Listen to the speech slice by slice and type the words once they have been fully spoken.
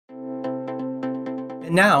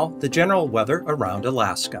And now, the general weather around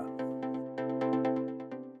Alaska.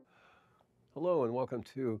 Hello and welcome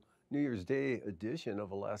to New Year's Day edition of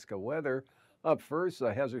Alaska Weather. Up first,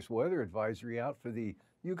 a hazardous weather advisory out for the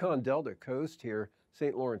Yukon Delta coast here,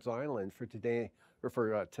 St. Lawrence Island for today, or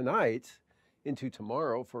for tonight into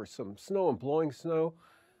tomorrow for some snow and blowing snow.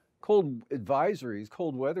 Cold advisories,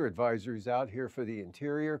 cold weather advisories out here for the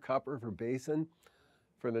interior, Copper River Basin.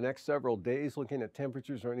 For the next several days, looking at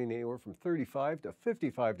temperatures running anywhere from 35 to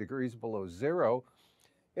 55 degrees below zero.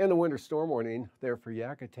 And the winter storm warning there for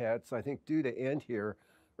Yakutats, I think due to end here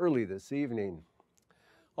early this evening.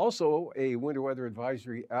 Also, a winter weather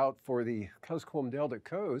advisory out for the Kuskokwim Delta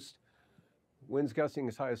coast. Winds gusting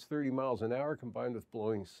as high as 30 miles an hour combined with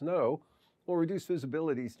blowing snow will reduce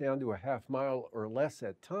visibilities down to a half mile or less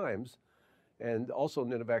at times. And also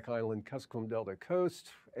Nunivak Island, Kuskokwim Delta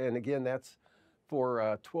coast. And again, that's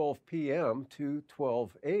for 12 p.m. to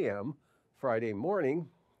 12 a.m. Friday morning.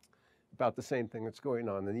 About the same thing that's going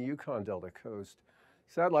on in the Yukon Delta coast.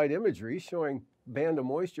 Satellite imagery showing band of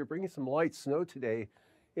moisture bringing some light snow today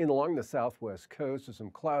in along the southwest coast with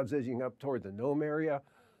some clouds edging up toward the Nome area.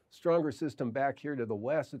 Stronger system back here to the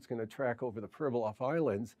west. It's going to track over the Pribilof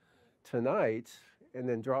Islands tonight and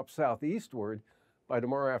then drop southeastward by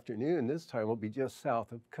tomorrow afternoon. This time will be just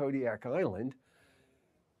south of Kodiak Island.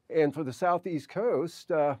 And for the southeast coast,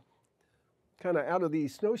 kind of out of the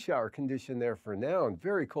snow shower condition there for now, and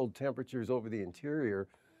very cold temperatures over the interior,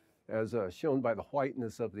 as shown by the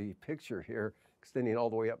whiteness of the picture here, extending all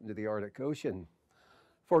the way up into the Arctic Ocean.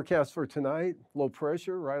 Forecast for tonight, low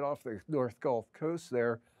pressure right off the North Gulf Coast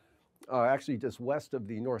there, actually just west of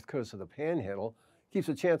the north coast of the Panhandle. Keeps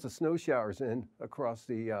a chance of snow showers in across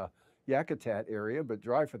the Yakutat area, but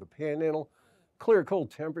dry for the Panhandle. Clear cold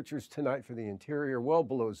temperatures tonight for the interior, well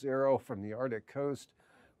below zero from the Arctic coast,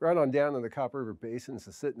 right on down in the Copper River Basin,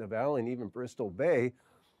 Susitna Valley, and even Bristol Bay,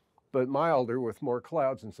 but milder with more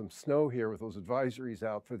clouds and some snow here with those advisories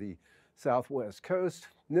out for the southwest coast.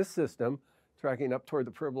 And this system, tracking up toward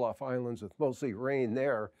the Pribilof Islands with mostly rain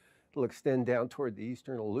there, it'll extend down toward the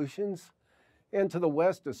eastern Aleutians. And to the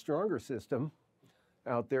west, a stronger system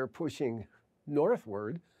out there pushing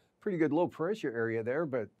northward. Pretty good low pressure area there,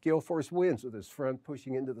 but gale force winds with this front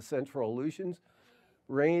pushing into the central Aleutians.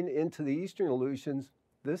 Rain into the eastern Aleutians.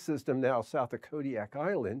 This system now south of Kodiak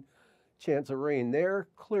Island. Chance of rain there,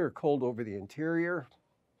 clear cold over the interior.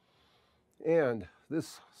 And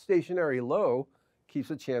this stationary low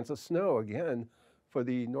keeps a chance of snow again for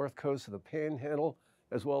the north coast of the Panhandle,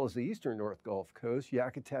 as well as the eastern North Gulf Coast,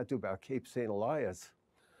 Yakutat to about Cape St. Elias.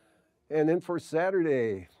 And then for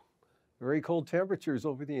Saturday, very cold temperatures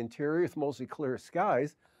over the interior with mostly clear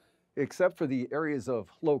skies, except for the areas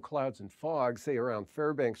of low clouds and fog, say around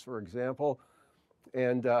Fairbanks, for example.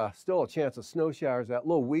 And still a chance of snow showers, that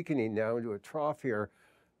low weakening now into a trough here.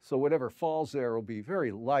 So whatever falls there will be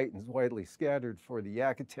very light and widely scattered for the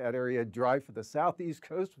Yakutat area. Dry for the southeast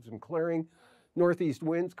coast with some clearing. Northeast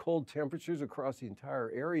winds, cold temperatures across the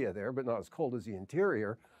entire area there, but not as cold as the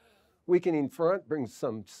interior. Weakening front brings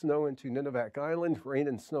some snow into Nunivak Island. Rain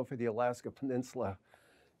and snow for the Alaska Peninsula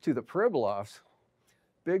to the Pribilofs.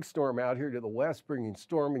 Big storm out here to the west, bringing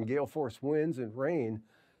storm and gale force winds and rain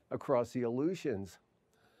across the Aleutians.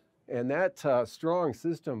 And that strong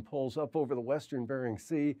system pulls up over the western Bering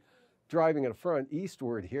Sea, driving at a front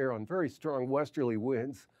eastward here on very strong westerly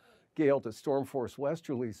winds, gale to storm force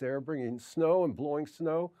westerlies there, bringing snow and blowing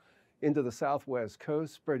snow into the southwest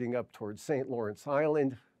coast, spreading up towards St. Lawrence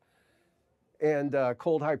Island. And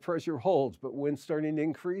cold high pressure holds, but winds starting to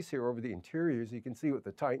increase here over the interior, as you can see with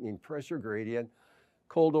the tightening pressure gradient.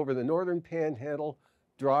 Cold over the northern Panhandle,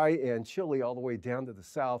 dry and chilly all the way down to the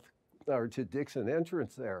south, or to Dixon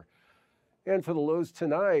Entrance there. And for the lows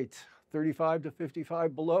tonight, 35 to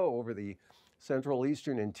 55 below over the central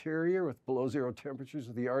eastern interior with below zero temperatures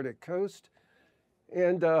of the Arctic coast.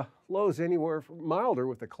 And lows anywhere from milder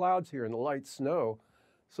with the clouds here and the light snow.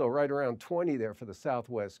 So right around 20 there for the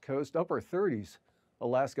southwest coast, upper 30s,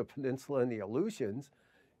 Alaska Peninsula and the Aleutians,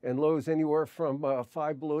 and lows anywhere from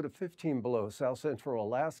 5 below to 15 below, south central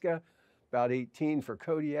Alaska, about 18 for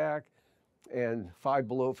Kodiak, and 5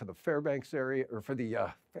 below for the Fairbanks area, or for the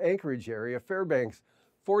Anchorage area. Fairbanks,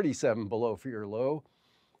 47 below for your low.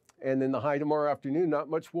 And then the high tomorrow afternoon, not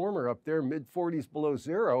much warmer up there, mid 40s below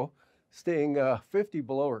zero, staying 50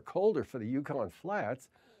 below or colder for the Yukon Flats.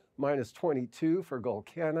 Minus 22 for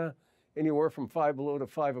Gulkana, anywhere from 5 below to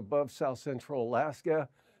 5 above south central Alaska,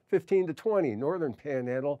 15 to 20 northern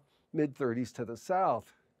Panhandle, mid 30s to the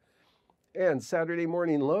south. And Saturday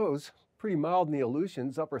morning lows, pretty mild in the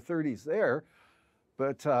Aleutians, upper 30s there,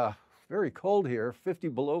 but very cold here, 50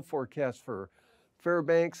 below forecast for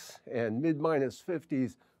Fairbanks and mid-minus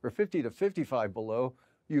 50s, or 50 to 55 below.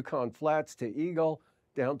 Yukon Flats to Eagle,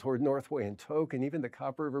 down toward Northway and Tok, and even the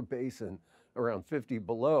Copper River Basin around 50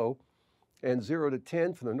 below. And 0 to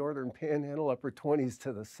 10 for the northern panhandle, upper 20s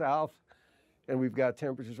to the south. And we've got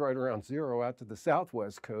temperatures right around 0 out to the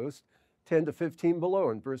southwest coast, 10 to 15 below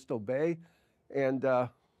in Bristol Bay, and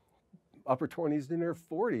upper 20s to near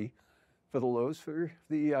 40 for the lows for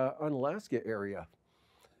the Unalaska area.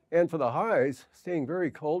 And for the highs, staying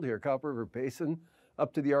very cold here, Copper River Basin,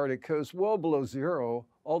 up to the Arctic coast, well below 0,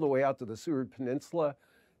 all the way out to the Seward Peninsula.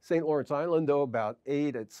 St. Lawrence Island, though, about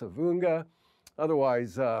 8 at Savunga.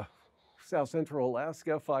 Otherwise, south central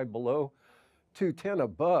Alaska, 5 below, to 10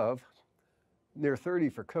 above, near 30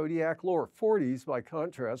 for Kodiak, lower 40s by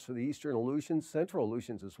contrast for the eastern Aleutians, central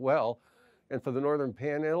Aleutians as well. And for the northern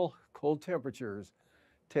panhandle, cold temperatures,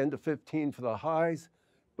 10 to 15 for the highs,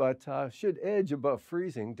 but should edge above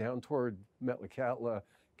freezing down toward Metlakatla,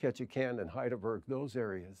 Ketchikan, and Heidelberg, those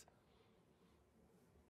areas.